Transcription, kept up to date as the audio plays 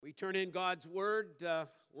We turn in God's Word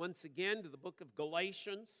once again to the book of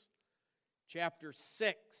Galatians, chapter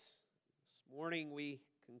 6. This morning we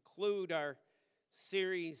conclude our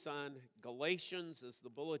series on Galatians. As the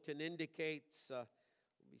bulletin indicates, we'll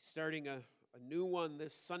be starting a new one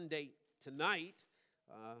this Sunday tonight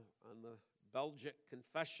on the Belgic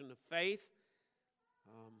Confession of Faith.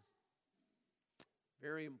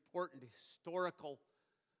 Very important historical,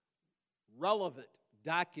 relevant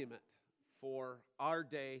document for our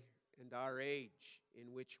day and our age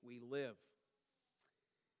in which we live.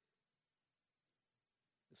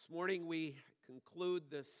 This morning we conclude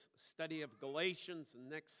this study of Galatians, and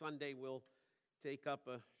next Sunday we'll take up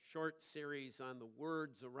a short series on the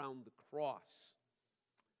words around the cross.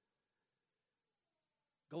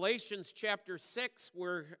 Galatians chapter 6,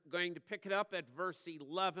 we're going to pick it up at verse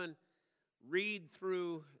 11, read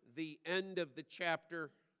through the end of the chapter.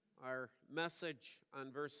 Our message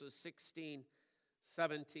on verses 16,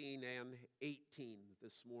 17, and 18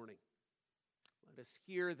 this morning. Let us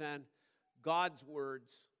hear then God's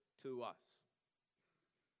words to us.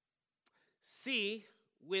 See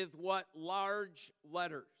with what large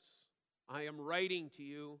letters I am writing to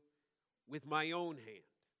you with my own hand.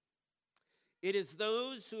 It is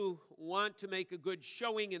those who want to make a good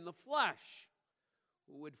showing in the flesh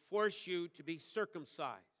who would force you to be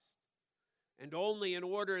circumcised, and only in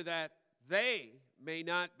order that they may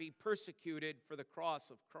not be persecuted for the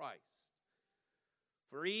cross of Christ.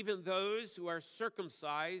 For even those who are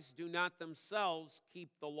circumcised do not themselves keep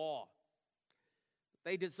the law.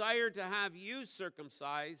 They desire to have you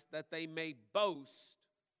circumcised that they may boast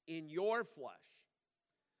in your flesh.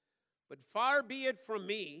 But far be it from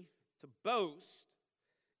me to boast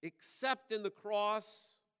except in the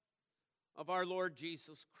cross of our Lord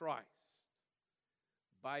Jesus Christ,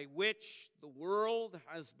 by which the world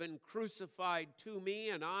has been crucified to me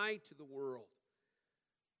and I to the world.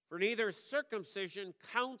 For neither circumcision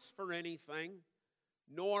counts for anything,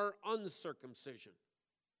 nor uncircumcision,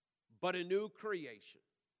 but a new creation.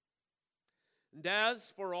 And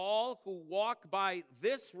as for all who walk by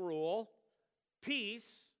this rule,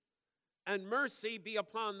 peace and mercy be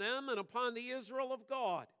upon them and upon the Israel of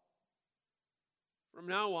God. From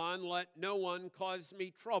now on, let no one cause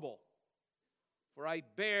me trouble, for I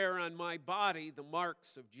bear on my body the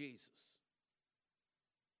marks of Jesus.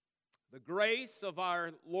 The grace of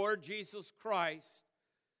our Lord Jesus Christ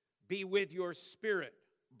be with your spirit,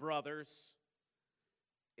 brothers.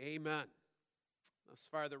 Amen. Thus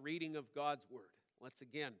far, the reading of God's word. Let's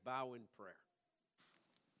again bow in prayer.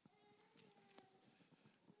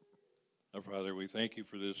 Our Father, we thank you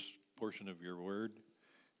for this portion of your word.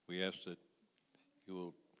 We ask that you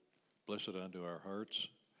will bless it unto our hearts.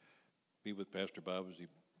 Be with Pastor Bob as he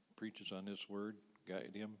preaches on this word.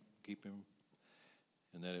 Guide him, keep him,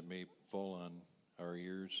 and that it may fall on our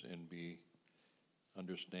ears and be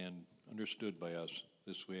understood by us.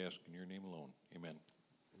 This we ask in your name alone. Amen.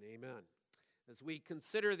 And amen. As we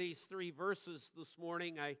consider these three verses this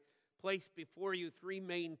morning, I place before you three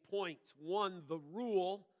main points. One, the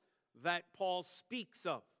rule that Paul speaks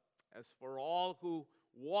of. As for all who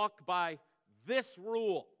walk by this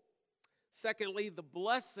rule. Secondly, the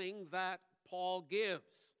blessing that Paul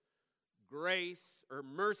gives. Grace or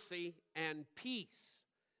mercy and peace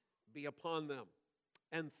be upon them.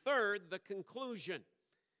 And third, the conclusion.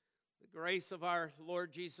 The grace of our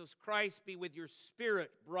Lord Jesus Christ be with your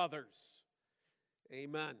spirit, brothers.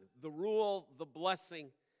 Amen. The rule, the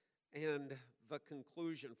blessing, and the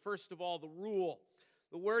conclusion. First of all, the rule.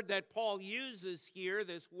 The word that Paul uses here,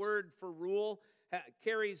 this word for rule,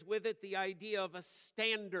 carries with it the idea of a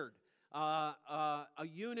standard. A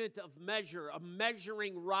unit of measure, a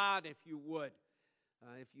measuring rod, if you would.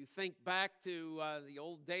 If you think back to the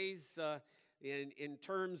old days in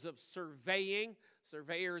terms of surveying,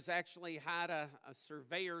 surveyors actually had a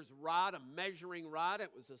surveyor's rod, a measuring rod. It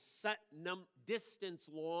was a set distance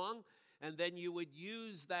long, and then you would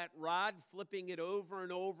use that rod, flipping it over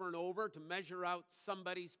and over and over to measure out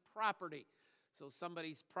somebody's property. So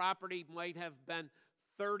somebody's property might have been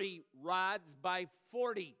 30 rods by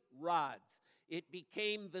 40 rods. It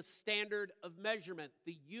became the standard of measurement,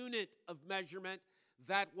 the unit of measurement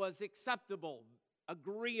that was acceptable,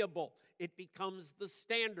 agreeable. It becomes the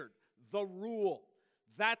standard, the rule.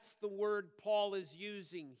 That's the word Paul is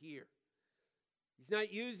using here. He's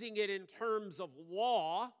not using it in terms of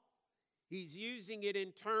law. He's using it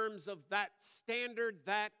in terms of that standard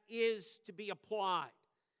that is to be applied.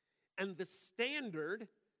 And the standard,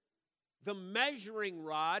 the measuring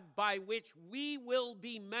rod by which we will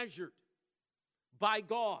be measured by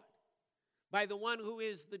God, by the one who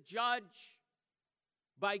is the judge,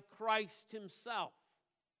 by Christ himself.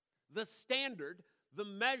 The standard, the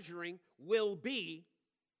measuring will be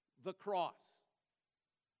the cross.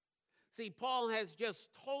 See, Paul has just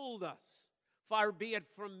told us, far be it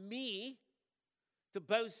from me to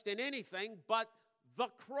boast in anything but the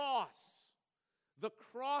cross. The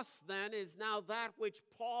cross, then, is now that which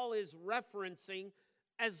Paul is referencing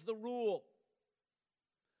as the rule.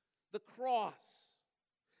 The cross,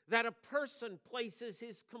 that a person places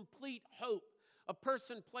his complete hope, a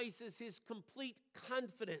person places his complete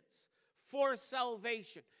confidence for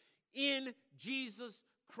salvation in Jesus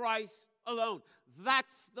Christ alone.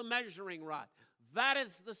 That's the measuring rod. That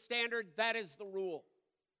is the standard. That is the rule.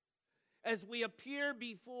 As we appear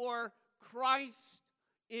before Christ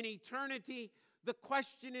in eternity, the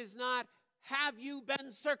question is not, have you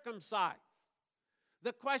been circumcised?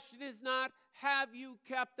 The question is not, have you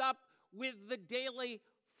kept up with the daily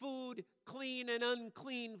food, clean and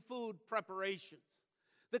unclean food preparations?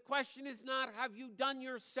 The question is not, have you done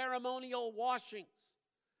your ceremonial washings?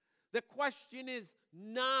 The question is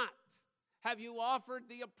not, have you offered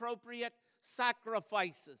the appropriate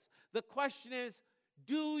sacrifices? The question is,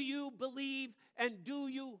 do you believe and do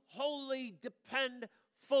you wholly depend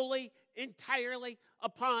fully, entirely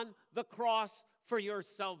upon the cross for your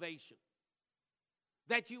salvation?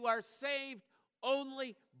 That you are saved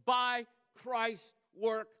only by Christ's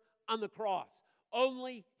work on the cross.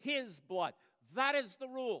 Only His blood. That is the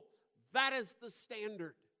rule. That is the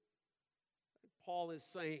standard that Paul is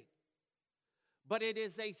saying. But it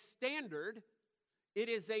is a standard, it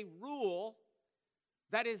is a rule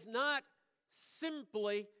that is not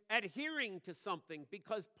simply adhering to something,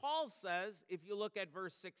 because Paul says, if you look at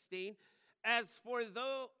verse 16, as for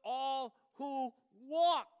all who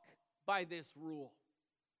walk by this rule.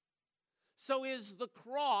 So is the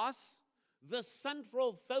cross the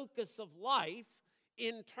central focus of life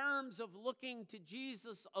in terms of looking to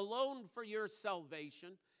Jesus alone for your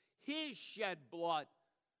salvation, His shed blood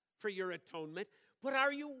for your atonement? But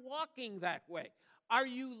are you walking that way? Are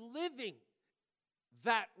you living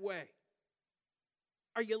that way?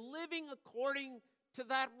 Are you living according to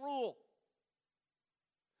that rule?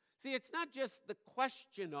 See, it's not just the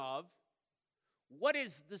question of what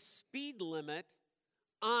is the speed limit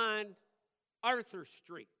on Arthur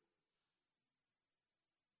Street.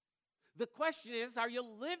 The question is, are you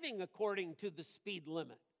living according to the speed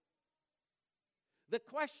limit? The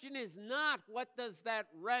question is not, what does that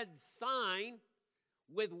red sign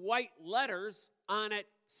with white letters on it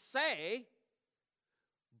say,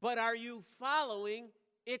 but are you following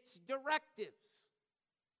its directives?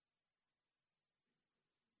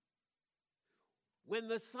 When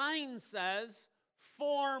the sign says,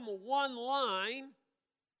 form one line,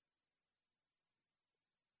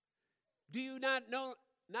 do you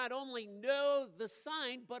not only know the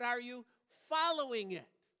sign, but are you following it?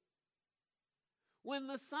 When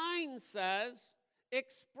the sign says,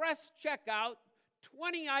 express checkout,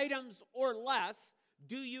 20 items or less,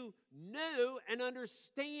 do you know and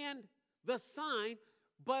understand the sign,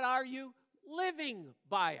 but are you living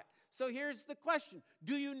by it? So here's the question.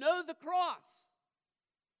 Do you know the cross?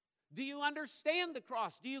 Do you understand the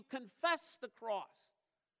cross? Do you confess the cross?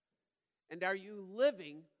 And are you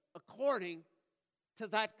living according to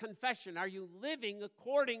that confession? Are you living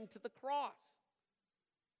according to the cross?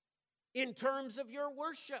 In terms of your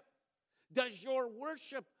worship, does your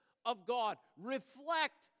worship of God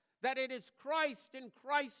reflect that it is Christ and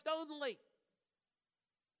Christ only?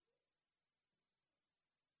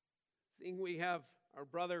 Seeing we have our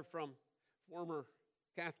brother from former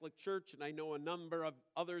Catholic Church, and I know a number of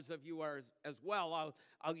others of you are as well,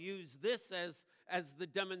 I'll use this as the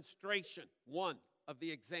demonstration, one of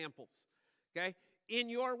the examples, okay? In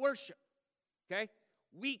your worship, okay?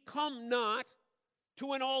 We come not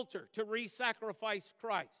to an altar to re-sacrifice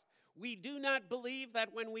Christ. We do not believe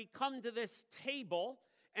that when we come to this table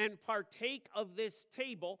and partake of this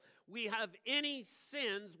table, we have any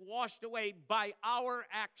sins washed away by our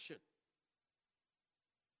action.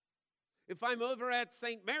 If I'm over at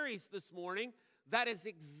St. Mary's this morning, that is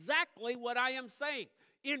exactly what I am saying.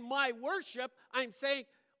 In my worship, I'm saying,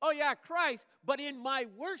 oh yeah, Christ, but in my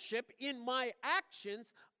worship, in my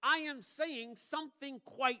actions, I am saying something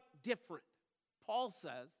quite different. Paul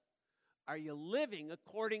says, are you living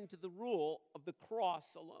according to the rule of the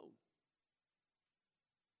cross alone?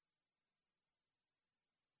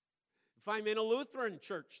 If I'm in a Lutheran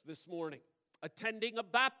church this morning, attending a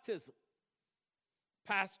baptism,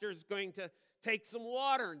 pastor's going to take some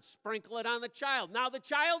water and sprinkle it on the child. Now the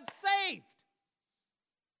child's saved.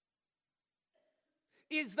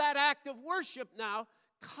 Is that act of worship now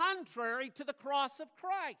contrary to the cross of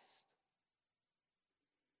Christ?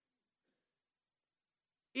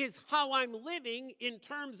 Is how I'm living in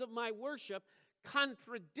terms of my worship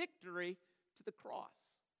contradictory to the cross.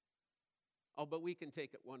 Oh, but we can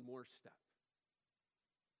take it one more step.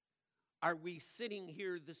 Are we sitting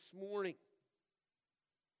here this morning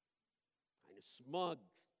kind of smug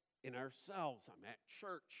in ourselves? I'm at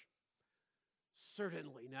church.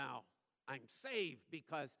 Certainly now I'm saved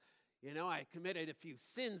because, I committed a few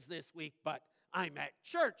sins this week, but I'm at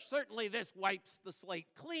church. Certainly this wipes the slate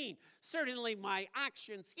clean. Certainly my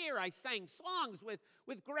actions here, I sang songs with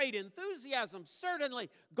great enthusiasm. Certainly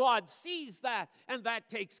God sees that, and that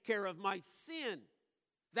takes care of my sin.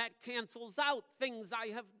 That cancels out things I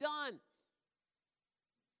have done.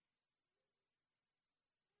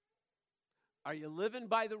 Are you living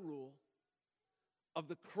by the rule of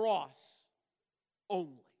the cross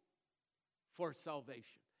only for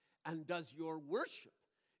salvation? And does your worship,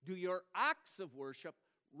 do your acts of worship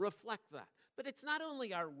reflect that? But it's not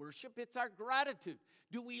only our worship, it's our gratitude.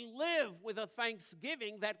 Do we live with a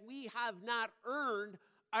thanksgiving that we have not earned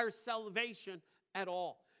our salvation at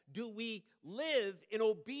all? Do we live in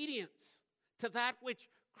obedience to that which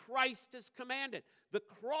Christ has commanded? The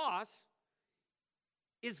cross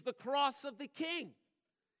is the cross of the King.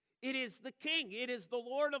 It is the King. It is the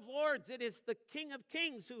Lord of Lords. It is the King of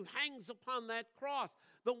Kings who hangs upon that cross,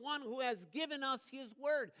 the one who has given us his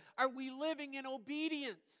word. Are we living in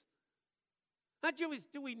obedience? Not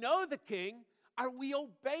just do we know the King, are we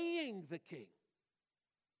obeying the King?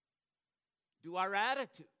 Do our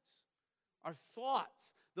attitudes, our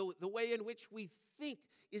thoughts, the way in which we think,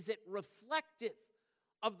 is it reflective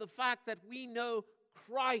of the fact that we know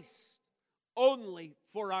Christ only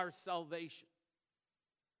for our salvation?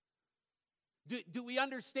 Do we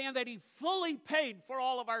understand that he fully paid for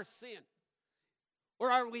all of our sin? Or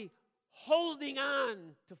are we holding on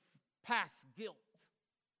to past guilt?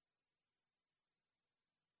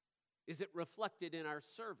 Is it reflected in our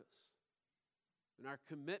service, in our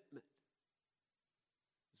commitment?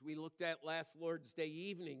 As we looked at last Lord's Day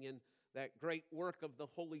evening in that great work of the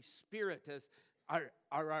Holy Spirit, are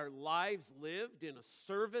our lives lived in a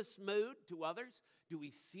service mode to others? Do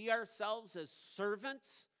we see ourselves as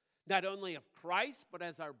servants, not only of Christ, but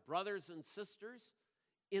as our brothers and sisters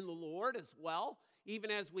in the Lord as well?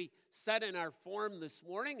 Even as we said in our forum this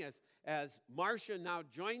morning, as Marcia now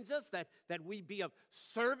joins us, that we be of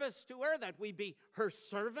service to her, that we be her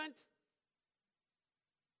servant.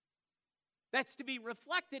 That's to be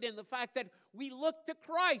reflected in the fact that we look to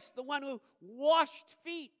Christ, the one who washed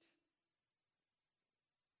feet.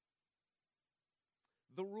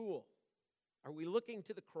 The rule. Are we looking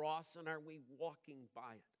to the cross and are we walking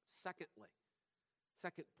by it? Secondly,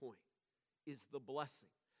 second point is the blessing.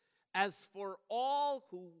 As for all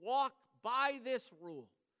who walk by this rule,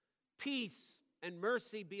 peace and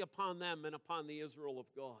mercy be upon them and upon the Israel of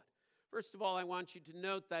God. First of all, I want you to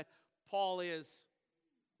note that Paul is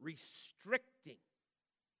restricting.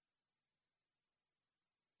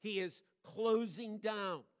 He is closing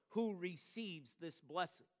down who receives this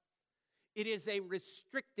blessing. It is a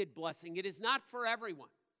restricted blessing. It is not for everyone.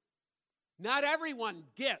 Not everyone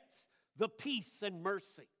gets the peace and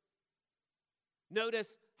mercy.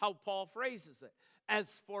 Notice how Paul phrases it.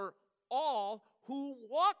 As for all who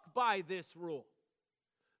walk by this rule,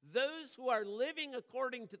 those who are living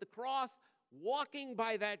according to the cross, walking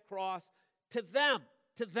by that cross, to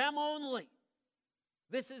them only.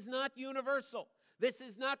 This is not universal. This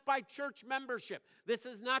is not by church membership. This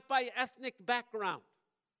is not by ethnic background.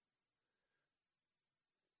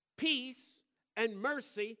 Peace and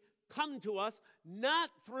mercy come to us not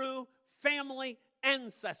through family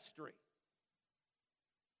ancestry,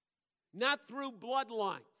 not through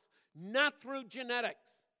bloodlines, not through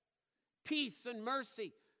genetics. Peace and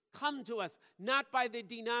mercy come to us not by the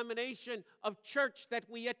denomination of church that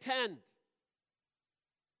we attend.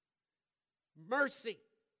 Mercy,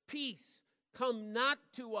 peace come not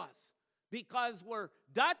to us because we're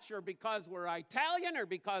Dutch or because we're Italian or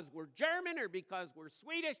because we're German or because we're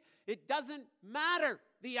Swedish. It doesn't matter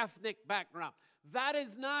the ethnic background. That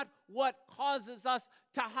is not what causes us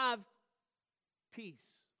to have peace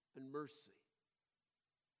and mercy.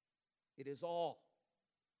 It is all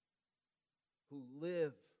who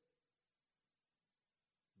live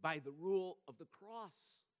by the rule of the cross.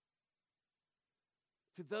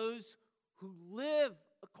 To those who live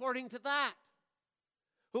according to that,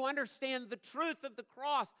 who understand the truth of the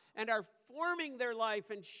cross and are forming their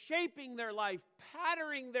life and shaping their life,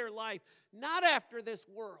 patterning their life, not after this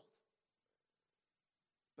world,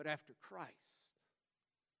 but after Christ.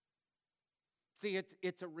 See,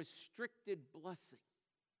 it's a restricted blessing.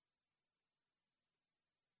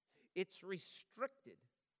 It's restricted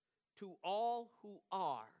to all who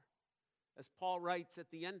are, as Paul writes at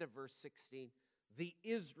the end of verse 16, the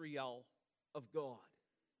Israel of God.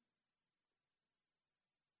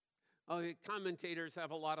 The commentators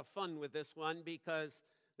have a lot of fun with this one because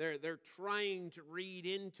they're trying to read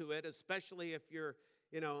into it, especially if you're,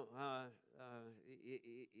 if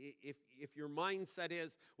your mindset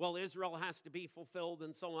is, well, Israel has to be fulfilled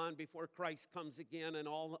and so on before Christ comes again, and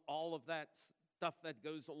all of that stuff that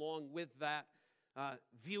goes along with that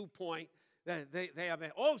viewpoint. They have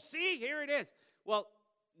see, here it is. Well,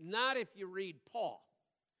 not if you read Paul.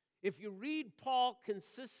 If you read Paul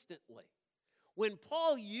consistently, when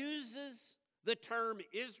Paul uses the term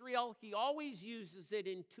Israel, he always uses it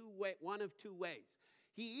in one of two ways.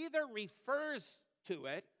 He either refers to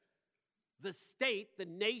it, the state, the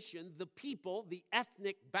nation, the people, the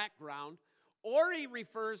ethnic background, or he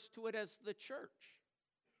refers to it as the church.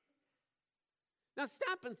 Now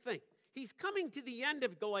stop and think. He's coming to the end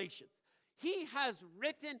of Galatians. He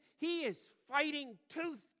is fighting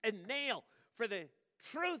tooth and nail for the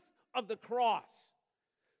truth of the cross.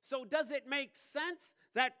 So does it make sense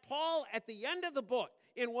that Paul, at the end of the book,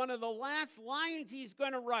 in one of the last lines he's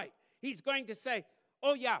going to write, he's going to say,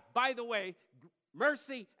 oh yeah, by the way,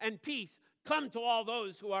 mercy and peace come to all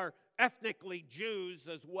those who are ethnically Jews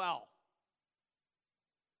as well.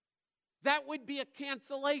 That would be a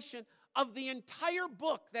cancellation of the entire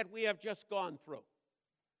book that we have just gone through.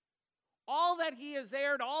 All that he has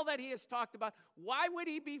aired, all that he has talked about, why would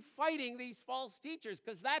he be fighting these false teachers?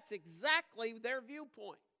 Because that's exactly their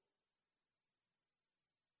viewpoint.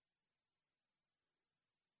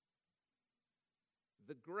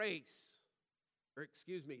 The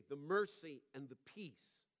mercy and the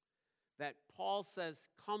peace that Paul says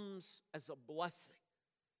comes as a blessing,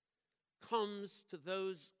 comes to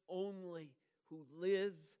those only who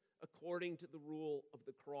live according to the rule of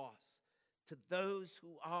the cross, to those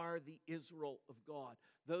who are the Israel of God,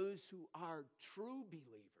 those who are true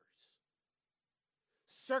believers,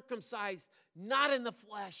 circumcised not in the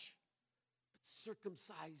flesh, but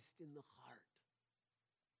circumcised in the heart.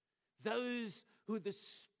 Those who the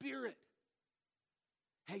Spirit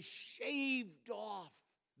has shaved off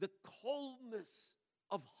the coldness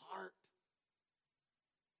of heart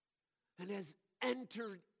and has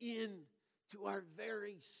entered into our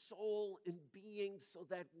very soul and being so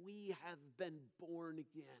that we have been born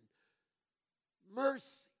again.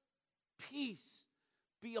 Mercy, peace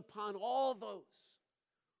be upon all those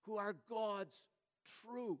who are God's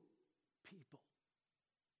true people,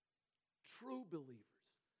 true believers,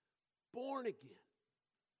 born again.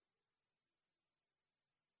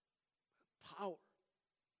 Power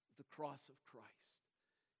of the cross of Christ,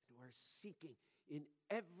 who are seeking in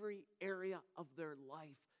every area of their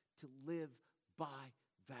life to live by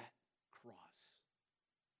that cross.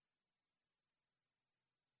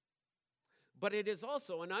 But it is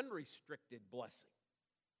also an unrestricted blessing.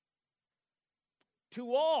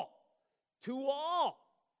 To all.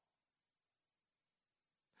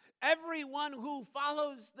 Everyone who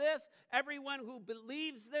follows this, everyone who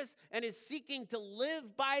believes this and is seeking to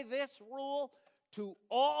live by this rule, to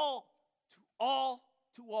all.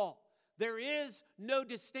 There is no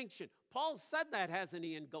distinction. Paul said that, hasn't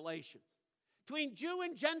he, in Galatians? Between Jew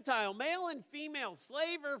and Gentile, male and female,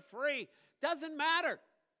 slave or free, doesn't matter.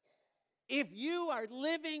 If you are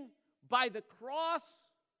living by the cross,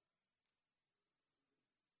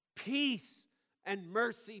 peace and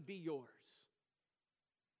mercy be yours.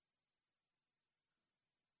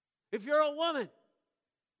 If you're a woman,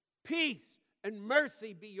 peace and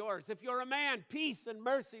mercy be yours. If you're a man, peace and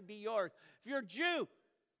mercy be yours. If you're a Jew,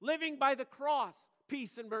 living by the cross,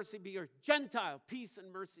 peace and mercy be yours. Gentile, peace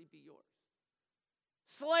and mercy be yours.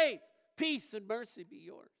 Slave, peace and mercy be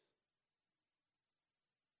yours.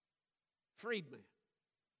 Freedman,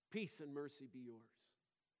 peace and mercy be yours.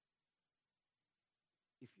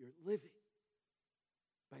 If you're living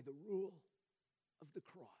by the rule of the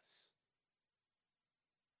cross,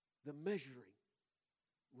 the measuring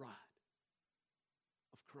rod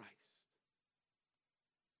of Christ.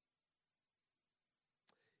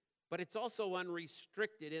 But it's also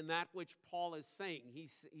unrestricted in that which Paul is saying.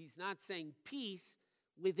 He's not saying peace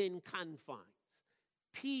within confines.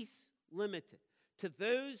 Peace limited. To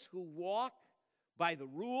those who walk by the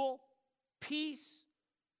rule, peace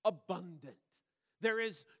abundant. There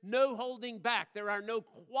is no holding back. There are no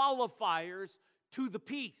qualifiers to the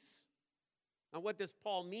peace. Now, what does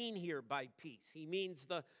Paul mean here by peace? He means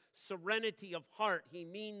the serenity of heart. He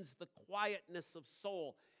means the quietness of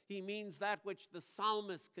soul. He means that which the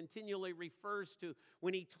psalmist continually refers to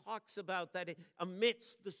when he talks about that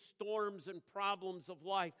amidst the storms and problems of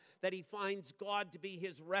life, that he finds God to be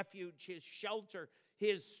his refuge, his shelter,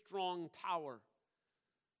 his strong tower.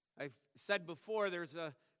 I've said before, there's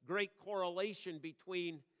a great correlation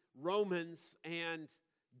between Romans and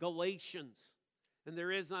Galatians. And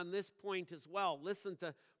there is on this point as well. Listen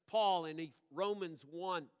to Paul in Romans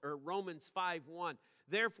 5:1.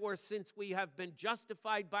 Therefore, since we have been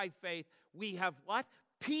justified by faith, we have what?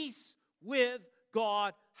 Peace with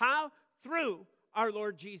God. How? Through our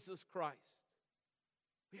Lord Jesus Christ.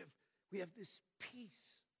 We have this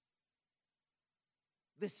peace,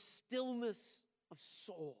 this stillness of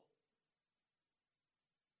soul.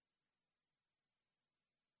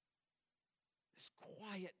 This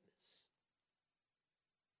quietness.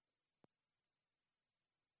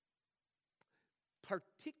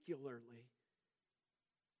 Particularly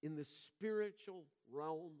in the spiritual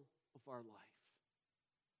realm of our life.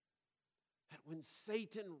 That when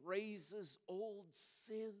Satan raises old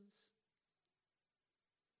sins,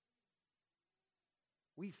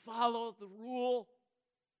 we follow the rule.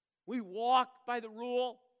 We walk by the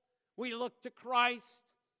rule. We look to Christ,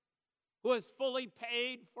 who has fully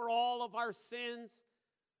paid for all of our sins.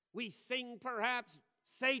 We sing perhaps,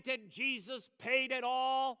 Satan, Jesus paid it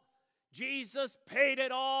all. Jesus paid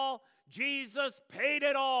it all. Jesus paid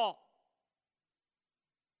it all.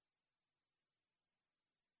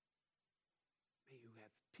 May you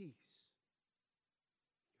have peace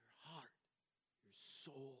in your heart, your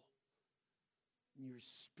soul, in your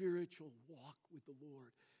spiritual walk with the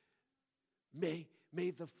Lord.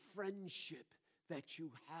 May the friendship that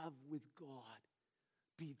you have with God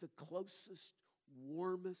be the closest,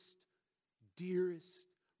 warmest, dearest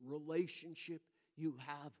relationship you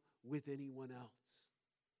have with anyone else.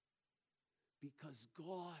 Because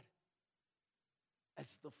God,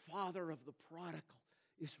 as the father of the prodigal,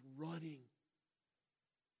 is running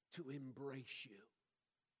to embrace you.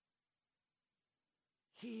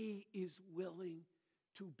 He is willing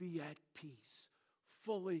to be at peace,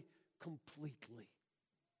 fully, completely.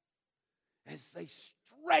 As they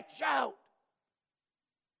stretch out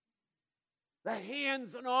the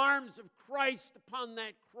hands and arms of Christ upon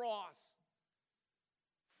that cross,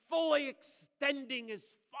 fully extending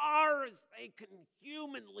as far as they can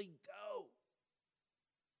humanly go.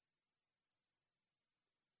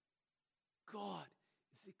 God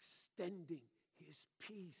is extending His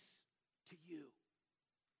peace to you.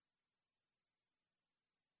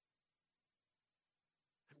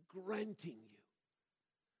 And granting you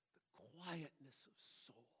the quietness of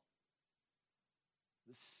soul,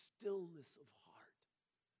 the stillness of heart,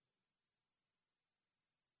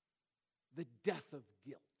 the death of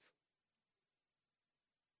guilt,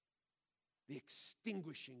 the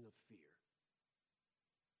extinguishing of fear.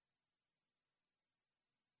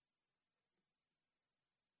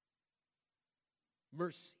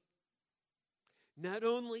 Mercy. Not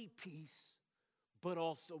only peace, but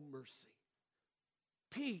also mercy.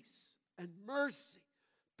 Peace and mercy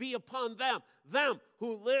be upon them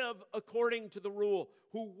who live according to the rule,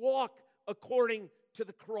 who walk according to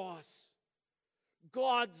the cross.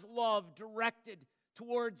 God's love directed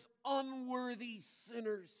towards unworthy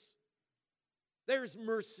sinners. There's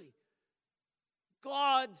mercy.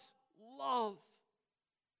 God's love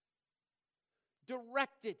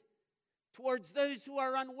directed towards those who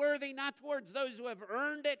are unworthy, not towards those who have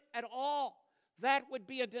earned it at all. That would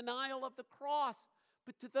be a denial of the cross.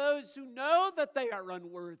 But to those who know that they are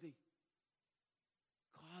unworthy,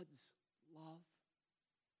 God's love.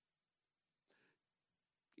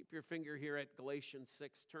 Keep your finger here at Galatians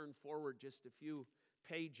 6. Turn forward just a few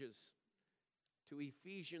pages to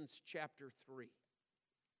Ephesians chapter 3.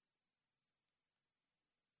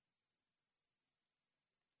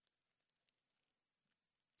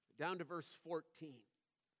 Down to verse 14.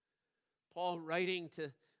 Paul, writing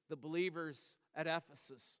to the believers at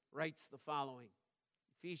Ephesus, writes the following.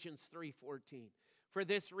 Ephesians 3:14. For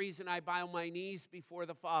this reason I bow my knees before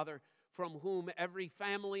the Father, from whom every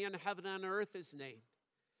family in heaven and earth is named,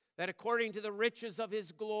 that according to the riches of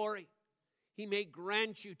His glory, He may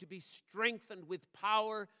grant you to be strengthened with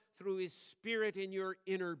power through His Spirit in your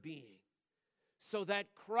inner being, so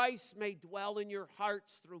that Christ may dwell in your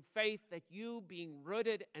hearts through faith, that you, being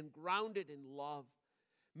rooted and grounded in love,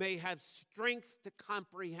 may have strength to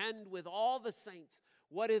comprehend with all the saints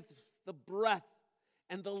what is the breadth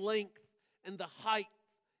and the length and the height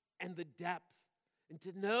and the depth, and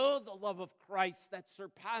to know the love of Christ that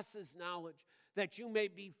surpasses knowledge, that you may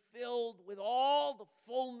be filled with all the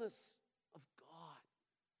fullness of God.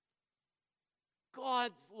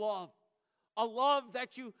 God's love, a love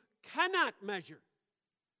that you cannot measure.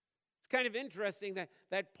 It's kind of interesting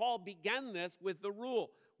that Paul began this with the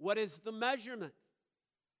rule. What is the measurement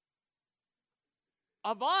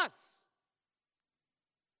of us?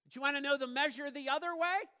 Do you want to know the measure the other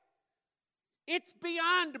way? It's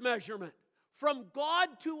beyond measurement. From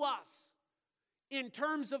God to us, in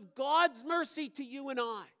terms of God's mercy to you and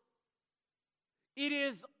I, it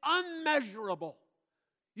is unmeasurable.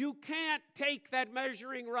 You can't take that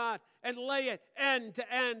measuring rod and lay it end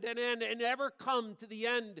to end and never come to the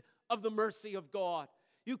end of the mercy of God.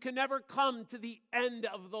 You can never come to the end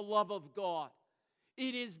of the love of God.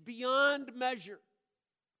 It is beyond measure.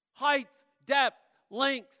 Height, depth,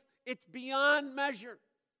 length, it's beyond measure.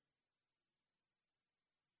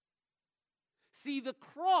 See, the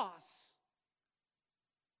cross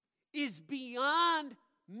is beyond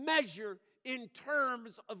measure in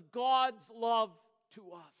terms of God's love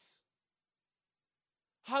to us.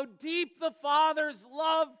 How deep the Father's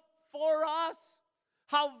love for us,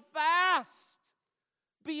 how vast,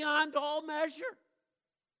 beyond all measure.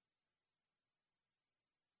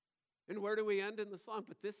 And where do we end in the song?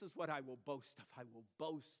 But this is what I will boast of. I will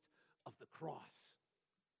boast of the cross.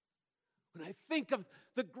 When I think of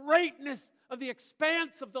the greatness of the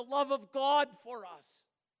expanse of the love of God for us,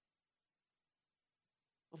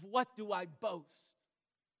 of what do I boast?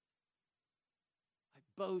 I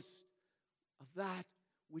boast of that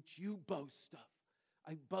which you boast of.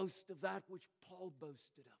 I boast of that which Paul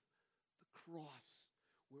boasted of, the cross,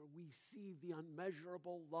 where we see the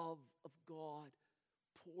unmeasurable love of God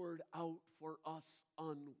poured out for us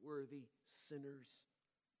unworthy sinners.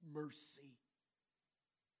 Mercy,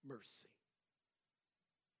 mercy.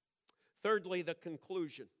 Thirdly, the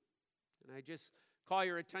conclusion. And I just call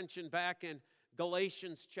your attention back in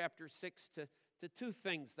Galatians chapter 6 to two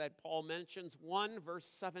things that Paul mentions. 1, verse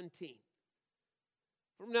 17.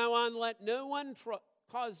 From now on, let no one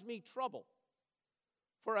cause me trouble,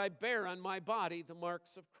 for I bear on my body the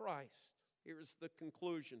marks of Christ. Here's the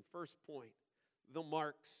conclusion. First point, the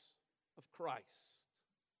marks of Christ.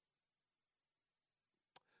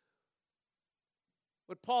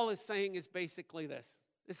 What Paul is saying is basically this.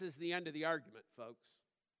 This is the end of the argument, folks.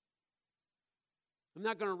 I'm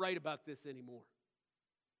not going to write about this anymore.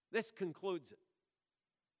 This concludes it.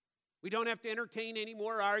 We don't have to entertain any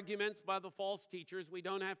more arguments by the false teachers. We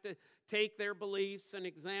don't have to take their beliefs and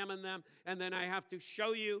examine them. And then I have to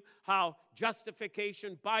show you how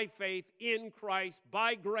justification by faith in Christ,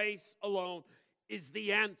 by grace alone, is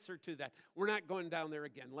the answer to that. We're not going down there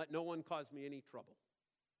again. Let no one cause me any trouble.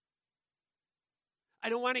 I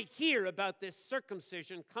don't want to hear about this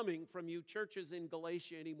circumcision coming from you churches in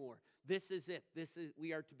Galatia anymore. This is it.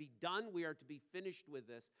 We are to be done. We are to be finished with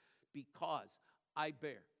this because I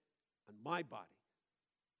bear on my body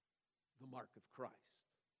the mark of Christ.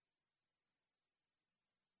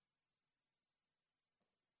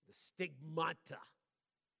 The stigmata,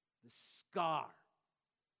 the scar,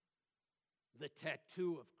 the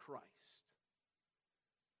tattoo of Christ.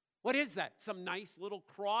 What is that? Some nice little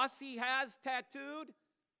cross he has tattooed?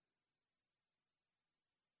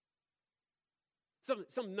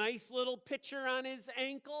 Some nice little picture on his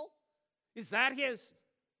ankle? Is that his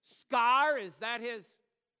scar? Is that his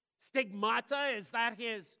stigmata? Is that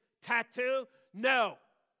his tattoo? No.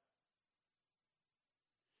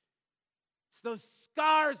 It's those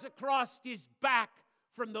scars across his back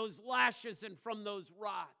from those lashes and from those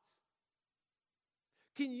rods.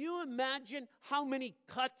 Can you imagine how many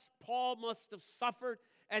cuts Paul must have suffered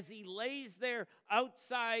as he lays there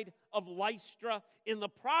outside of Lystra in the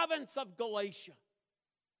province of Galatia?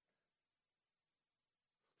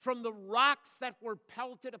 From the rocks that were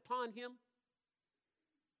pelted upon him?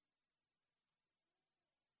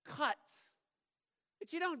 Cuts.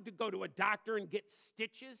 But you don't go to a doctor and get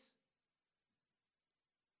stitches.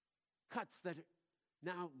 Cuts that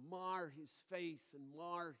now mar his face and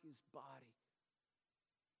mar his body.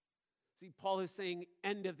 See, Paul is saying,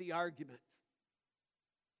 end of the argument.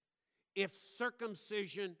 If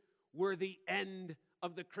circumcision were the end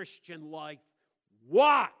of the Christian life,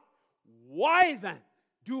 why? Why then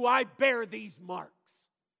do I bear these marks?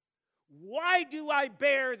 Why do I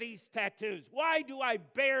bear these tattoos? Why do I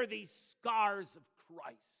bear these scars of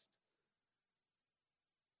Christ?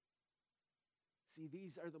 See,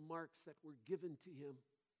 these are the marks that were given to him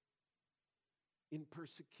in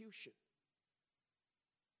persecution.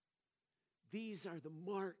 These are the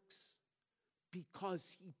marks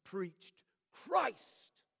because he preached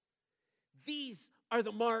Christ. These are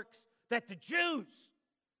the marks that the Jews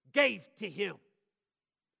gave to him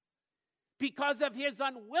because of his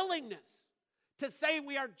unwillingness to say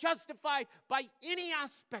we are justified by any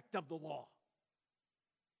aspect of the law.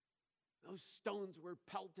 Those stones were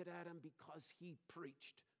pelted at him because he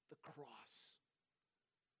preached the cross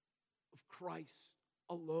of Christ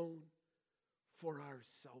alone for our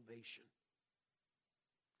salvation.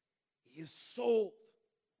 He is sold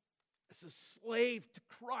as a slave to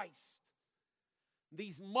Christ.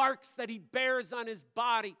 These marks that he bears on his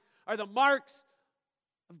body are the marks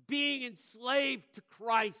of being enslaved to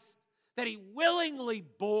Christ that he willingly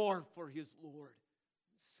bore for his Lord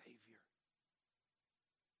and Savior.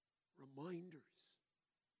 Reminders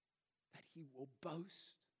that he will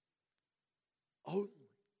boast only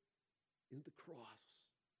in the cross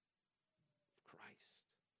of Christ.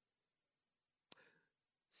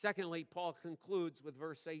 Secondly, Paul concludes with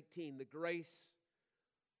verse 18, the grace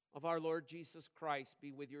of our Lord Jesus Christ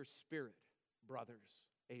be with your spirit, brothers.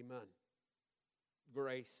 Amen.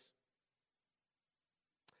 Grace.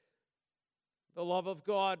 The love of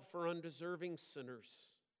God for undeserving sinners.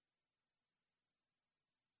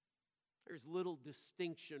 There's little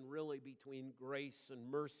distinction really between grace and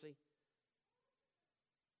mercy,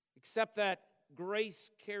 except that grace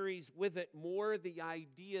carries with it more the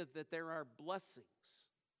idea that there are blessings.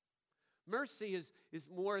 Mercy is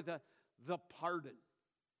more the pardon.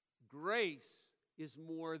 Grace is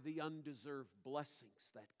more the undeserved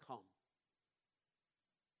blessings that come.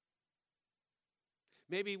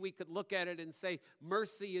 Maybe we could look at it and say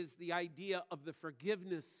mercy is the idea of the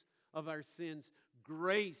forgiveness of our sins.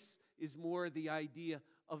 Grace is more the idea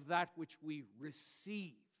of that which we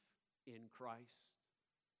receive in Christ.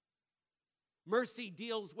 Mercy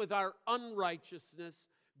deals with our unrighteousness.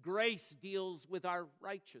 Grace deals with our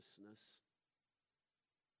righteousness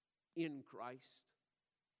in Christ.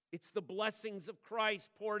 It's the blessings of Christ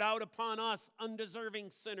poured out upon us, undeserving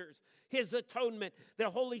sinners. His atonement, the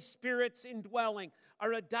Holy Spirit's indwelling,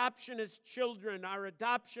 our adoption as children, our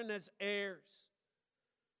adoption as heirs.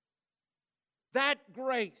 That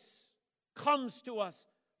grace comes to us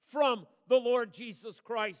from the Lord Jesus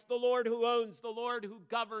Christ, the Lord who owns, the Lord who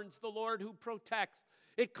governs, the Lord who protects.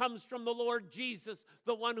 It comes from the Lord Jesus,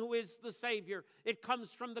 the one who is the Savior. It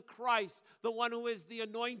comes from the Christ, the one who is the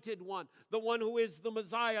anointed one, the one who is the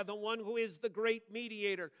Messiah, the one who is the great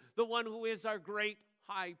mediator, the one who is our great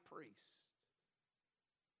high priest.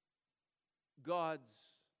 God's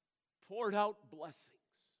poured out blessings,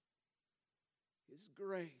 His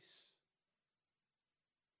grace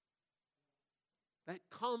that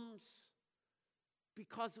comes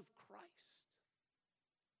because of Christ.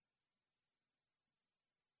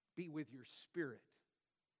 Be with your spirit.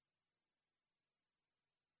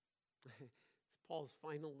 It's Paul's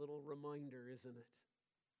final little reminder, isn't it?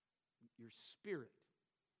 Your spirit,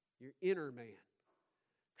 your inner man.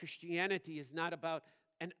 Christianity is not about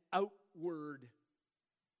an outward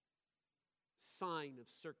sign of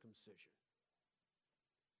circumcision.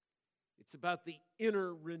 It's about the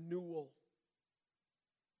inner renewal,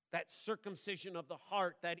 that circumcision of the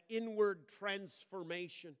heart, that inward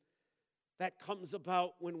transformation that comes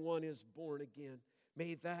about when one is born again.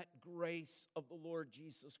 May that grace of the Lord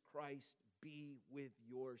Jesus Christ be with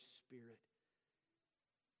your spirit.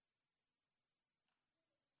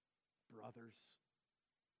 Brothers,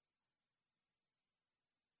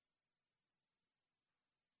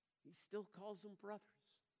 he still calls them brothers.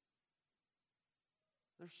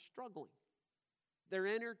 They're struggling. They're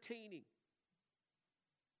entertaining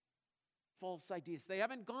false ideas. They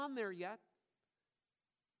haven't gone there yet.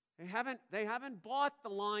 They haven't bought the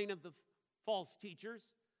line of the false teachers.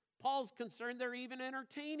 Paul's concerned they're even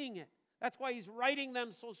entertaining it. That's why he's writing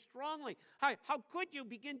them so strongly. How could you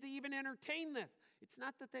begin to even entertain this? It's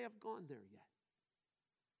not that they have gone there yet.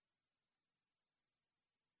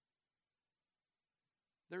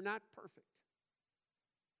 They're not perfect.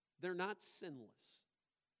 They're not sinless.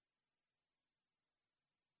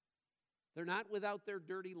 They're not without their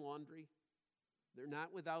dirty laundry. They're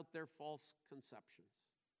not without their false conceptions.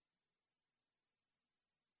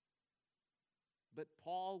 But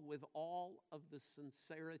Paul, with all of the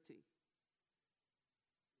sincerity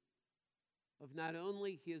of not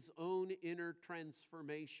only his own inner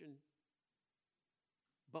transformation,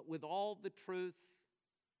 but with all the truth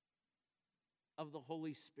of the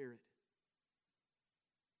Holy Spirit,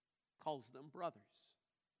 calls them brothers.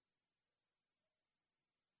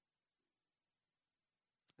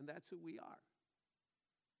 And that's who we are.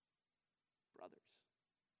 Brothers.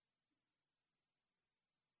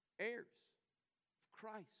 Heirs.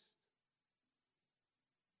 Christ.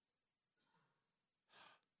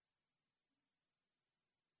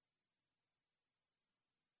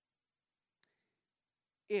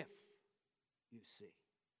 If, you see,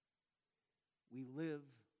 we live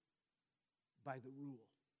by the rule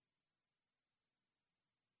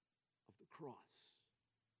of the cross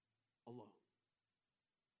alone.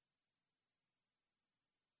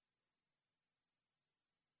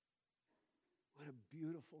 What a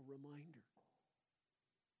beautiful reminder.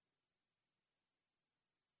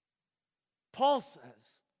 Paul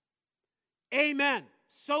says, amen,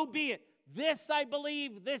 so be it. This I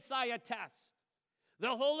believe, this I attest. The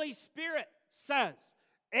Holy Spirit says,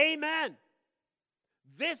 Amen.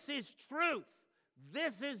 This is truth.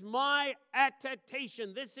 This is my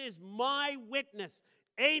attestation. This is my witness.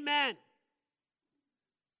 Amen.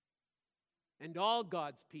 And all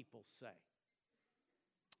God's people say,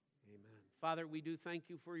 amen. Father, we do thank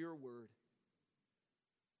you for your word.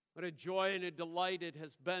 What a joy and a delight it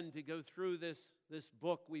has been to go through this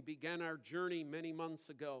book. We began our journey many months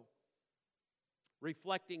ago,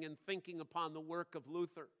 reflecting and thinking upon the work of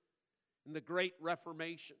Luther and the Great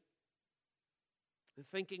Reformation. And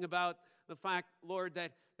thinking about the fact, Lord,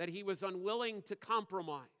 that he was unwilling to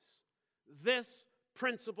compromise this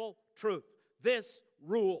principle truth, this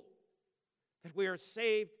rule, that we are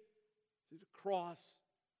saved through the cross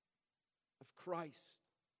of Christ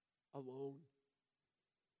alone.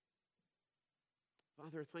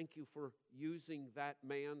 Father, thank you for using that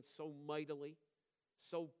man so mightily,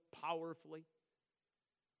 so powerfully,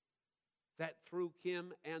 that through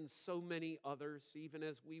him and so many others, even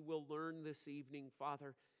as we will learn this evening,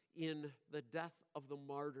 Father, in the death of the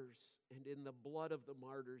martyrs and in the blood of the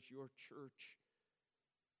martyrs, your church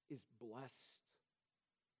is blessed.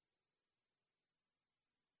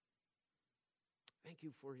 Thank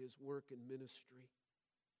you for his work and ministry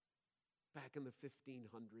back in the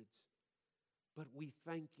 1500s. But we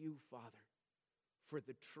thank you, Father, for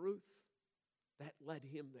the truth that led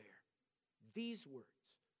him there. These words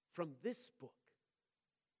from this book.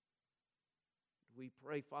 We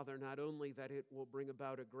pray, Father, not only that it will bring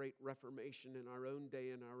about a great reformation in our own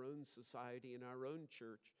day, in our own society, in our own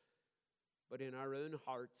church, but in our own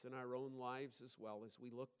hearts and our own lives as well, as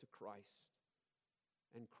we look to Christ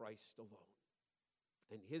and Christ alone.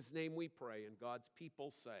 In his name we pray, and God's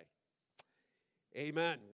people say, amen.